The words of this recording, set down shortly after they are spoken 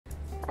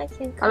I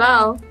can.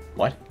 Hello.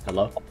 What?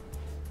 Hello?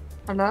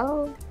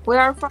 Hello. Where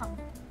are you from?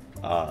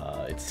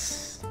 It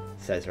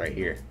says right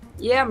here.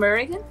 Yeah,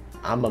 American.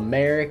 I'm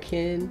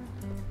American.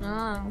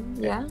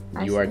 Yeah.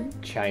 You are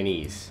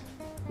Chinese.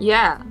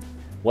 Yeah.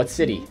 What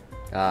city?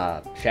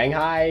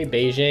 Shanghai,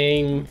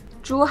 Beijing,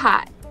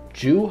 Zhuhai.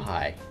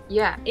 Zhuhai.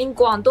 Yeah, in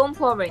Guangdong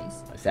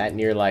province. Is that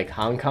near like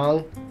Hong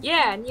Kong?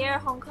 Yeah, near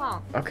Hong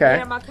Kong. Okay.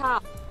 Near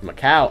Macau.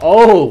 Macau.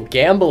 Oh,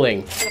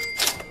 gambling.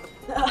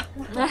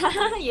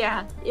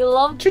 Yeah. You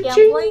love Cha-ching.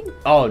 gambling?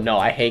 Oh no,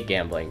 I hate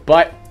gambling.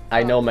 But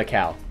I know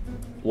Macau.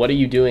 What are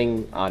you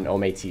doing on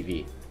Ome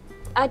TV?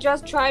 I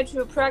just try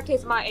to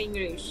practice my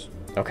English.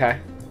 Okay.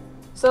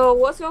 So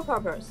what's your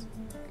purpose?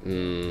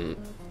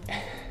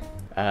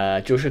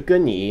 就是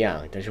跟你一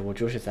样，但是我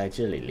就是在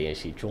这里练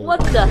习中文。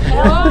 What the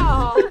hell?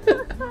 Wow.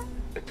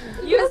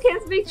 You can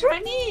speak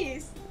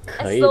Chinese.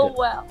 可以 So 的。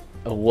 well.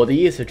 我的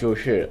意思就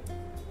是，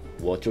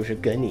我就是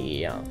跟你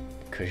一样，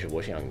可是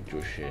我想就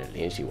是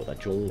练习我的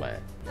中文。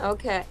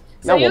 Okay.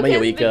 那 So 我 you 们 can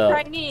有一 speak 个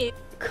Chinese.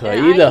 可以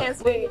and I 的 can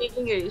speak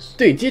English.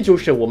 对，这就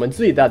是我们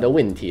最大的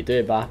问题，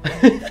对吧？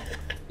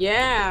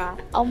 Yeah.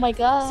 Oh my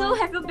god. So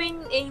have you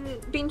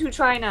been to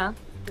China?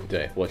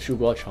 对，我去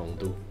过成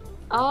都，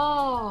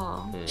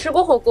 Oh. 吃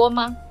过火锅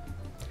吗？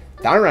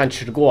当然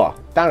吃过，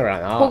当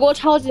然啊。火锅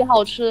超级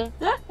好吃。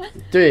你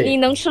对，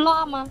能吃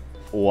辣吗？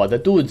我的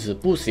肚子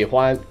不喜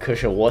欢，可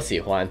是我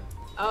喜欢。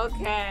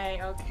 Okay.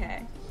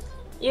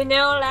 You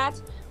know that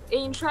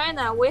in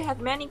China we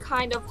have many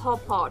kind of hot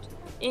pot.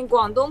 In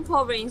Guangdong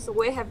province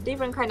we have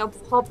different kind of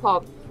hot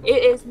pot.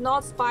 It is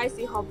not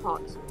spicy hot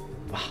pot.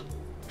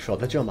 说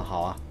的这么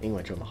好啊，英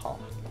文这么好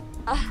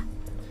啊。啊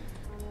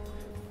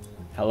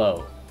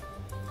Hello,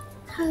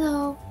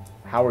 Hello,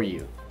 how are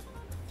you?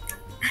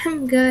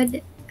 I'm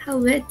good. How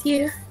about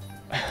you?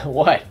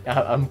 What?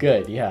 I'm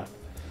good, yeah.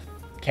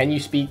 Can you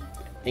speak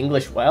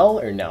English well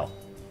or no?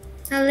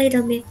 A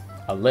little bit.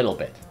 A little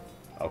bit.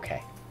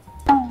 Okay.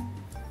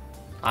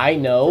 I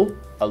know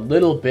a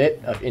little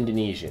bit of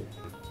Indonesian.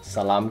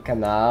 Salam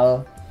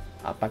kenal,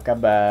 apa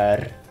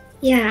kabar?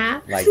 Yeah,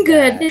 Like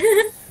good.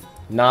 that.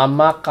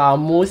 Nama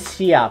kamu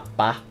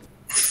siapa?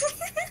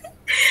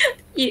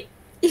 You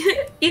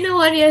know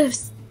what?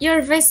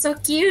 Your voice so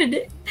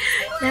cute.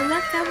 Nama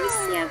kamu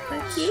siapa?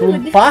 Cute.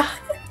 Sumpah?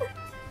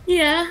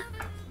 Yeah.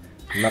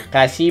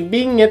 Makasih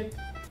bingit.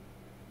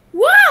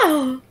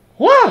 Wow.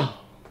 Wow!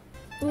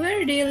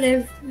 Where do you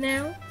live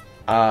now?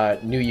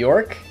 New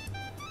York?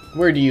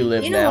 Where do you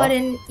live You know now? what?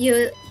 And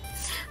your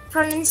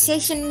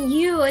pronunciation,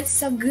 you, it's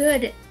so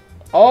good.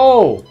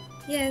 Oh!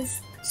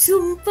 Yes.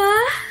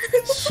 Sumpah.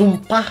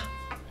 Sumpah!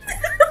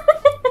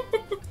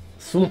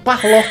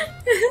 Sumpah loh!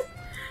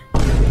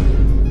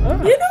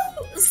 You know,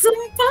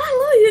 sumpah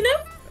lo, you know?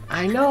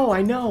 I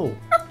know.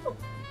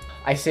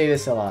 I say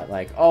this a lot,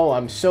 like, oh,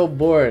 I'm so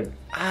bored.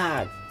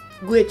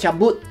 Gue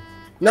cabut.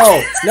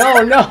 No,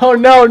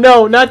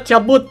 not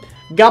cabut.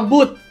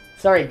 Gabut.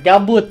 Sorry,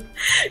 gabut.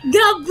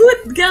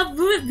 Gabut.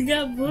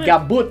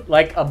 Gabut,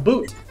 like a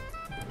boot.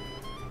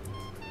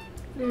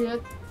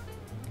 Привет.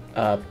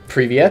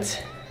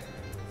 Привет.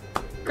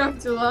 Как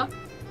дела?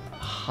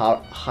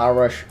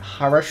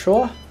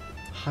 Хорошо?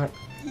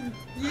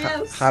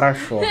 Yes.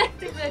 Хорошо.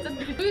 Do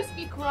you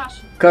speak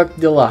Russian? Как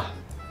дела?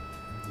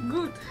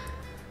 Good.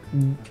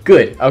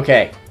 Good,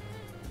 okay.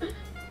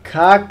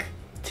 Как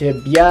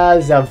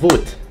тебя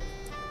зовут?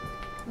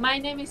 My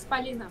name is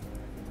Полина.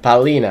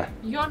 Полина.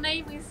 Your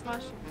name is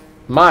Masha.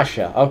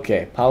 Masha,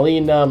 okay.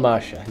 Полина,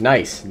 Masha.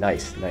 Nice.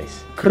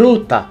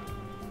 Круто.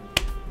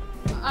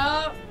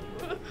 А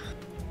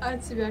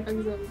тебя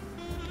как зовут?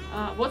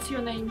 What's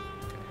your name?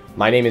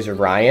 My name is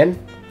Ryan.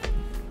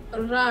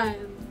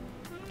 Ryan.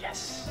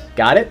 Yes.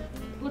 Got it?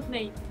 Good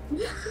name.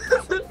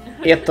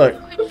 Это...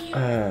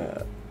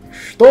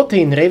 Что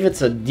тебе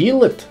нравится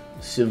делать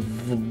в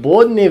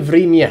свободное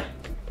время?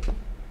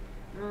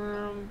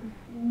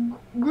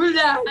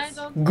 Гулять.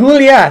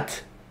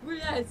 Гулять.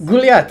 Гулять.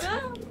 Гулять.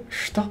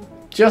 Что?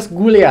 Just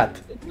гулять.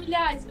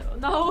 Гулять.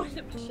 На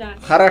улице.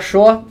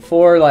 Хорошо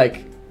for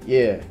like...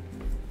 Yeah.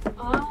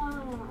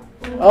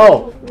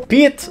 Oh,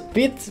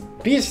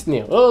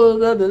 песни. Oh,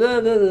 да.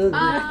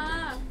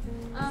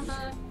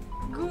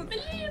 Good.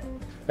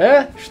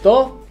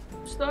 Что?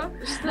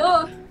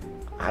 Что?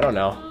 I don't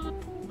know.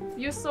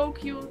 You're so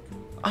cute.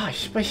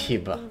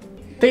 Спасибо.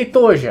 Ты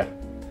тоже.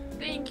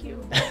 Thank you.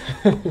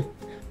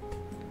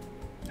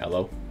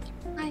 Hello.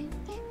 Hi.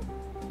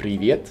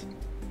 Привет.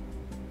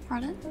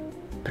 Pardon?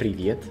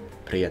 Привет.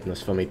 Приятно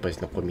с вами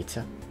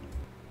познакомиться.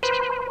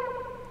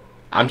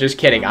 I'm just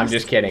kidding.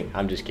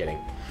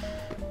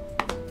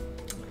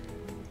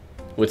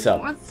 What's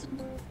up?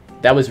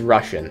 That was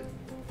Russian.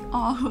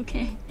 Oh,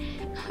 okay.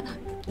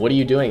 What are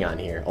you doing on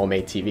here,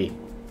 Ome TV?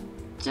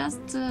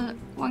 Just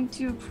want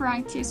to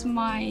practice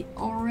my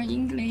oral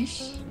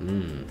English.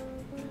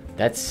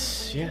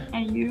 That's, yeah.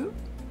 And you?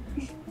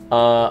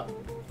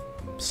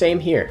 Same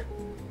here.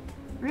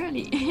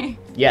 Really?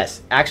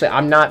 Yes, actually,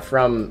 I'm not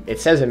from. It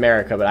says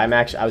America, but I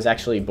was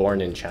actually born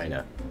in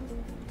China.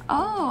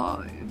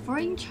 Oh,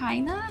 born in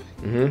China?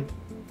 Mm-hmm.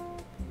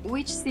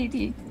 Which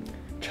city?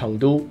 成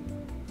都。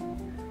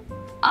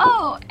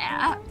 Oh,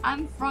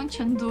 I'm from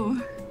Chengdu.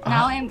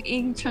 Now I'm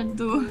in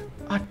Chengdu.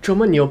 啊，这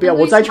么牛逼啊！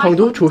我在成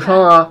都出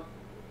生啊。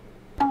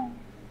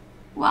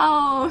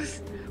 Wow,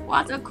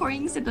 what a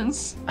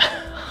coincidence.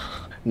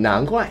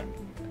 难怪，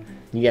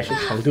你也是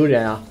成都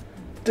人啊。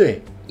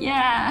对，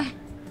 Yeah,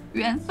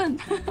 缘分。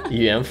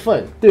缘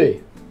分，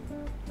对，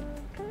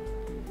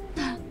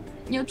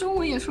你的中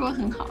文也说得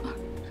很好。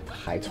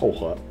还凑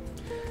合。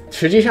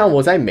实际上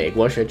我在美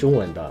国学中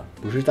文的，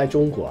不是在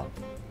中国。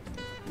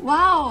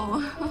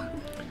 Wow.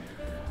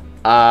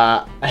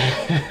 啊、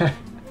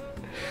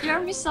 Share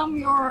me some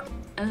your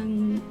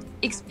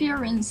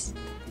experience.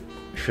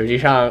 实际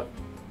上，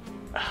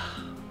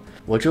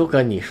我就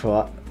跟你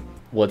说，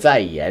我在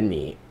演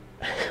你，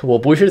我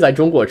不是在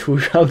中国出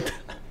生的，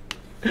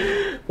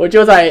我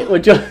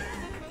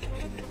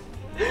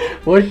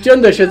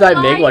真的是在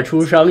美国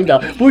出生的，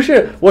不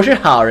是，我是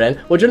好人，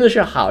我真的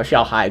是好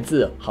小孩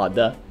子，好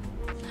的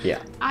 ，Yeah。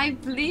 I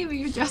believe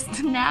you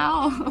just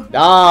now.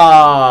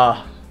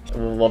 啊，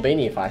我被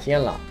你发现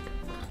了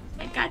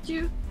I got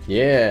you.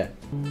 ，Yeah。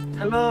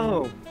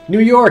 Hello.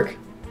 New York.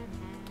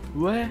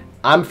 Where?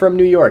 I'm from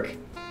New York.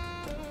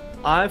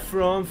 I'm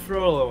from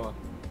Florida.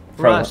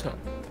 From- Russia.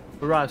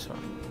 Russia.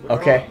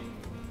 Okay.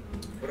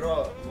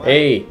 Bro, my,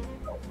 Hey.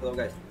 hello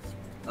guys.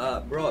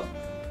 Bro,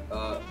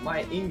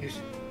 my English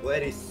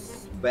very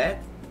bad.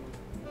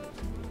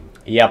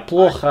 Я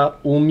плохо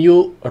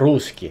умею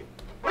русский.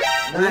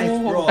 Nice,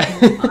 bro.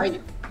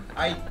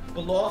 I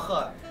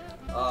плохо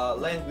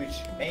language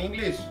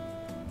English.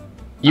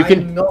 You I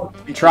can know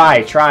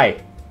try,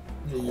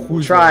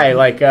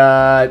 like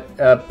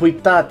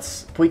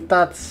пытаться.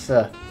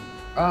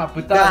 Да,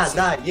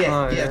 yes,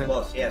 Ah, yes, yeah.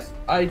 boss, yes.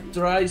 I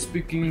try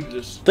speak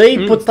English. Ты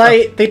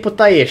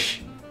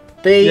пытаешь.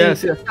 Ты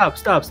Yes, yes.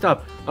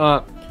 Stop.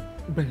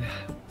 Бля,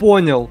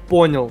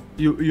 понял.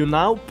 You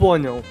now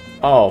понял?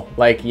 Oh,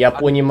 like я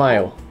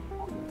понимаю.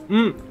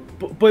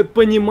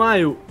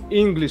 Понимаю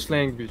English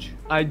language.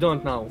 I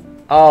don't know.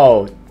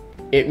 Oh,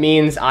 it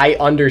means I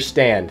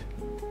understand.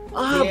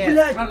 Yes.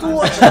 Блядь,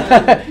 точно.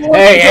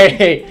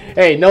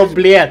 Hey, no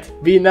блядь.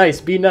 Be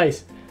nice.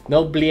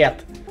 No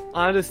блядь.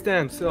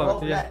 Understand, so,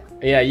 Oh, yeah.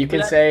 Yeah, you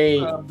can say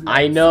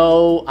I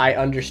know, I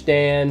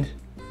understand.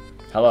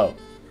 Hello.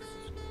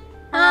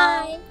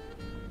 Hi.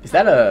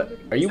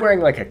 Are you wearing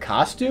like a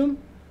costume?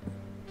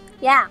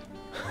 Yeah.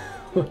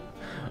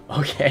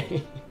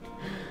 Okay.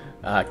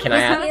 Can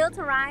It's I cute,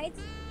 right?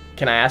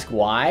 ask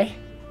why?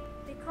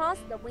 Because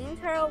the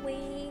winter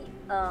we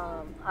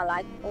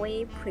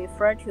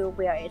prefer to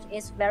wear it.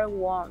 It's very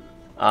warm.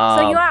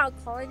 So you are a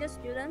college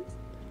student?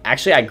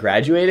 Actually, I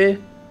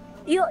graduated.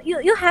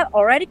 You have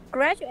already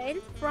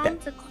graduated from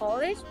the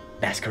college?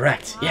 That's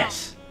correct.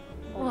 Yes.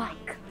 Oh my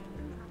god.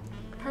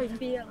 他已经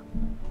毕业了。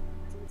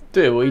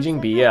对，我已经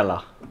毕业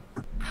了。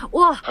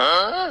哇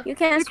You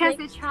can You can speak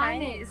say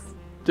Chinese.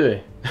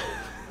 对，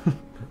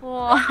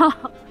哇，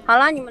好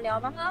了，你们聊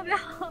吧。不要。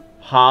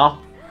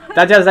好，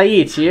大家在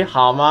一起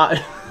好吗？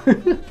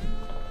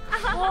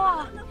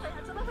哇，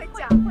真的会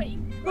讲会。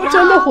我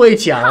真的会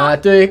讲啊，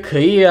对，可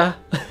以啊，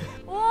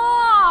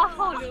哇，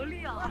好流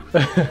利啊！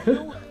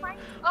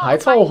还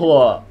凑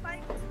合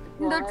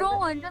你的中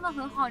文真的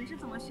很好，你是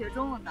怎么学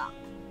中文的？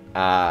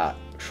啊。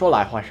说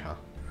来话长，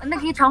那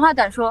可以长话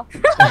短说。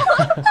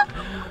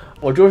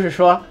我就是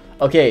说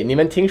 ，OK， 你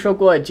们听说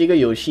过这个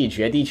游戏《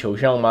绝地求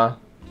生》吗？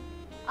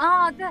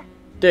啊，对，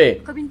对，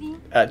和平精英。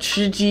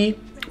吃鸡，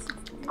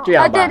这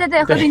样吧？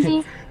对，和平精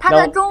英，它然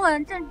后的中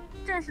文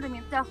正式的名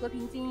字叫和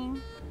平精英。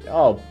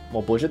哦，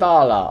我不知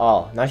道了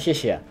哦，那谢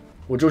谢。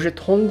我就是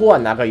通过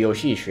那个游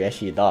戏学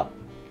习的。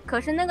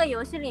可是那个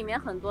游戏里面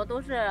很多都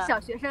是小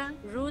学生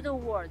rude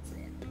words。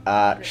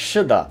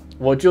是的，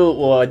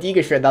我第一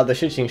个学到的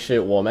事情是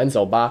我们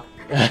走吧，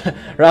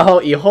然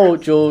后以后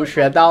就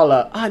学到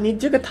了啊，你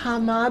这个他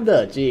妈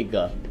的这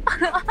个，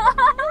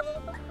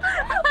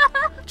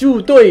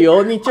猪队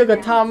友，你这个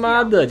他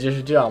妈的，就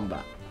是这样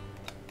吧。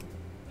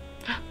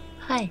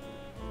Hi.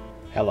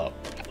 Hello.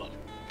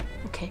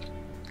 Okay.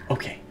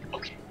 Okay.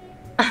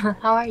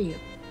 How are you?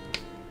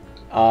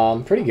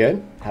 Pretty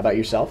good. How about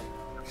yourself?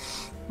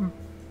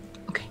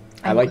 Okay.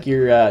 I like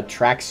your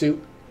tracksuit.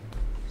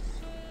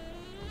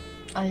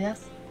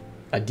 Yes.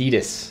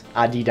 Adidas.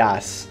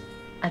 Adidas.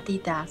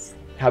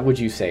 How would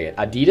you say it?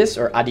 Adidas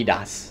or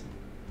Adidas?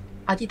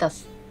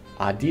 Adidas.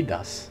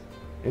 Adidas.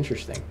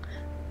 Interesting.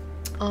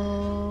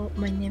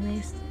 My name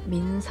is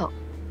Minso.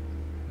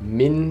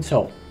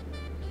 Minso.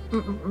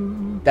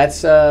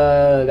 That's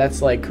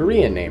like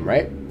Korean name,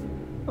 right?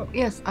 Oh,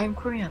 yes, I'm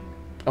Korean.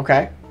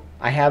 Okay.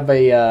 I have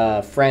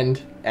a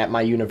friend at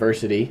my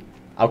university.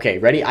 Okay,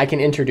 ready? I can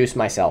introduce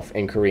myself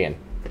in Korean.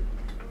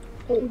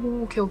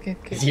 Oh, okay.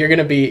 You're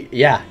gonna be,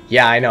 yeah,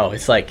 I know.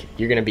 It's like,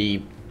 you're gonna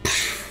be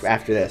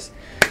after this.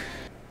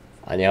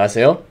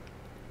 안녕하세요.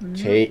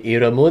 제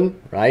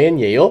이름은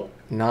라이언이에요.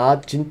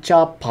 나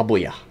진짜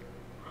바보야.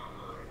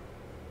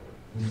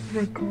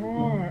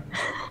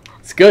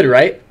 It's good,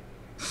 right?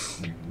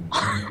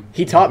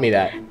 He taught me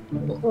that.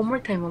 One more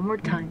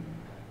time.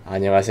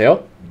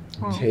 안녕하세요.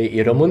 제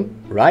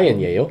이름은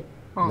라이언이에요.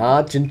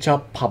 나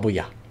진짜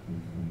바보야.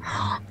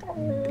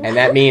 And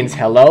that means,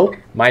 hello,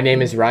 my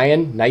name is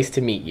Ryan, nice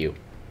to meet you.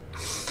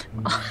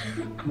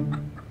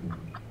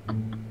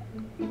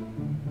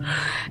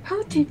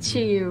 Who teach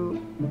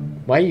you?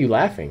 Why are you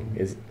laughing?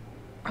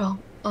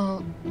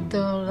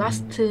 The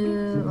last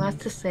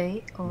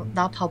say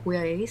나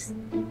바보야 is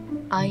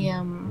I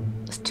am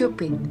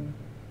stupid.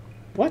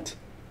 What?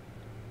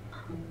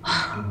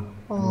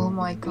 Oh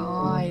my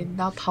god,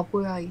 나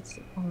바보야 is.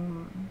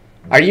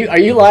 Are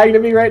you lying to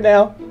me right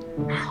now?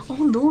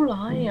 Oh no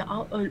lie.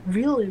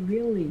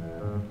 Really.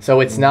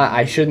 So it's not,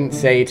 I shouldn't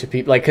say to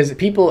people, like, because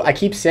people, I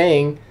keep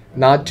saying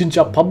나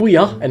진짜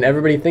바보야, and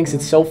everybody thinks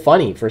it's so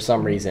funny for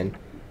some reason.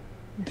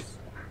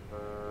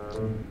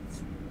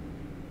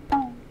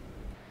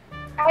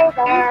 Hi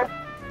there.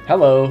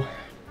 Hello.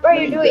 What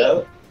are you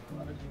doing?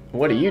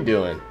 What are you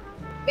doing?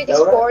 We're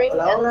just boring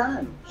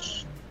and...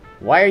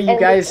 Why are you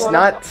guys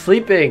not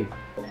sleeping?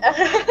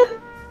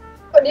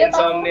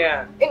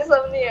 Insomnia.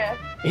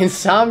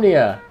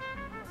 Insomnia.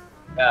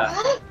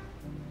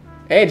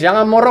 Eh,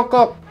 jangan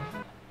morokok.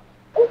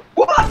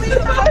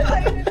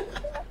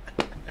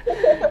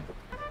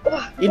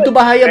 Itu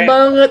bahaya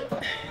banget.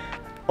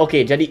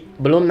 Oke, jadi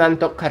belum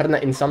ngantuk karena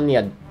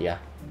insomnia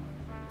ya.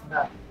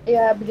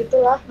 Ya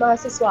begitulah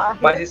mahasiswa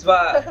akhir.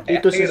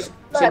 Itu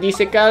sedih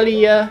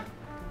sekali ya.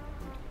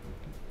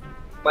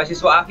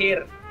 Mahasiswa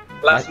akhir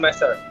last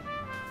semester.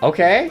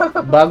 Oke,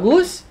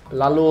 bagus.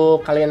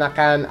 Lalu kalian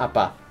akan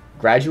apa?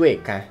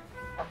 Graduate kah?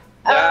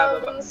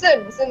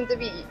 Soon to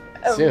be.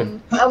 Soon.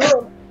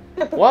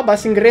 Wah,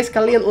 bahasa Inggris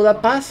kalian udah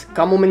pas.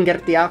 Kamu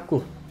mengerti aku.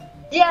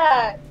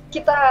 Ya,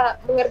 kita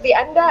mengerti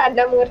Anda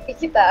mengerti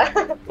kita.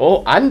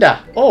 Oh,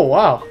 Anda. Oh,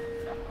 wow.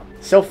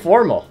 So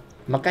formal.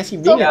 Makasih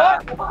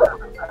banyak.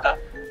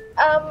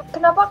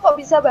 Kenapa kok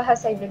bisa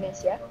bahasa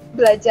Indonesia?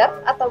 Belajar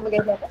atau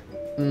bagaimana?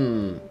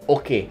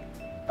 Oke.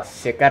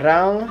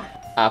 Sekarang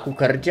aku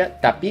kerja,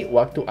 tapi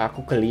waktu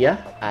aku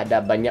kuliah ada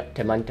banyak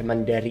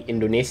teman-teman dari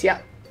Indonesia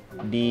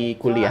di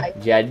kuliah.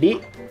 Jadi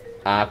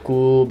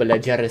aku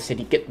belajar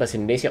sedikit bahasa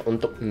Indonesia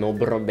untuk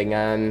ngobrol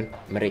dengan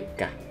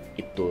mereka.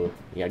 Itu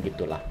ya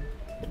gitulah.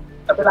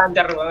 Tapi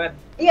lancar banget.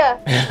 Iya.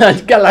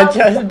 Jika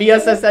lancar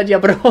biasa saja,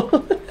 bro.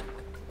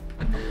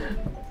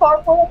 For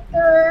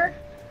foreigner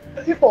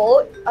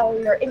people,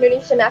 your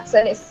Indonesian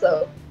accent is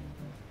so.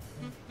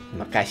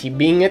 Makasih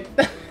banget.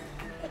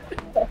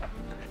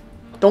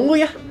 Tunggu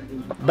ya.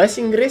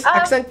 Bahasa Inggris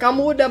aksen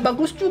kamu udah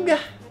bagus juga.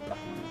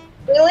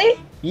 Really?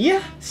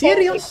 Iya,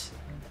 serius.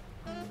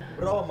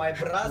 Bro, my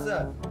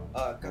brother,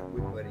 как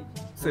вы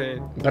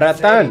говорите?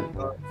 Bratan.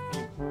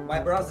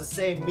 My brother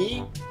say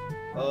me,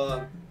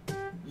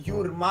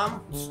 your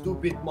mom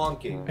stupid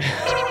monkey.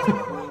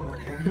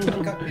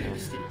 Как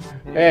перевести?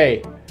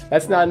 Hey,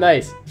 that's not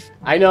nice.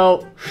 I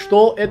know,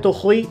 что это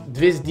хуй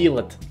две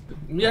сделать.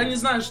 Я не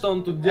знаю, что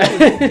он тут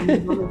делает.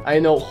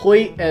 I know,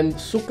 хуй and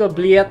сука,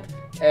 блед,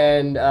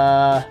 and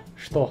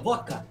что?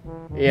 Водка.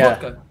 Yeah.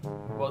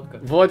 Водка.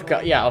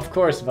 Водка, yeah, of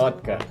course,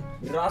 водка.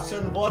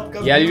 Russian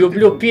vodka. Я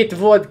люблю пить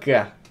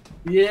водка.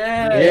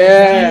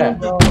 Yeah.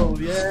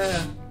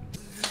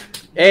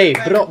 Эй,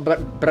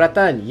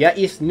 братан, я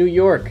из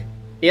Нью-Йорк.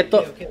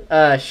 Это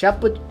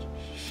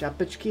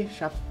шапочки?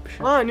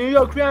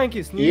 Нью-Йорк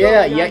Yankees.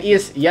 Yeah,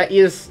 я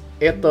из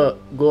это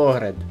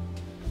город.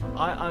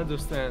 I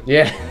understand.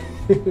 Yeah.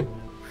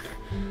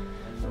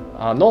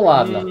 Ну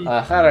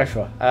ладно,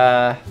 хорошо.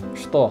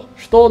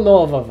 Что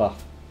нового?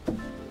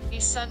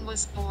 His son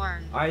was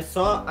born. I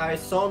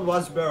son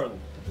was born.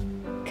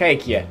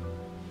 Какие?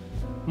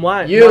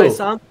 My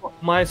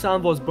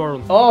son was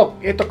born. О,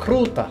 это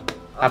круто.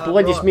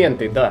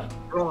 Аплодисменты, да.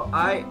 Bro,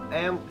 I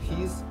am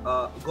his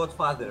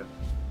godfather.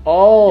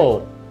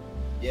 О.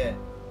 Yeah.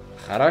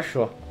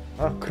 Хорошо.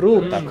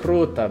 Круто,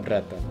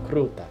 братан,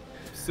 круто.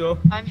 Все.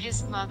 I'm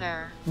his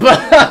mother.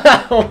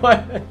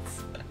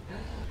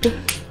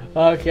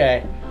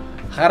 Окей.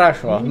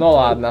 Хорошо, ну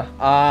ладно.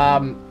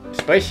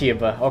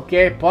 Спасибо.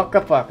 Окей,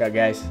 пока-пока,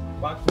 guys.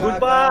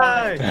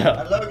 Goodbye.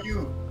 I love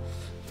you.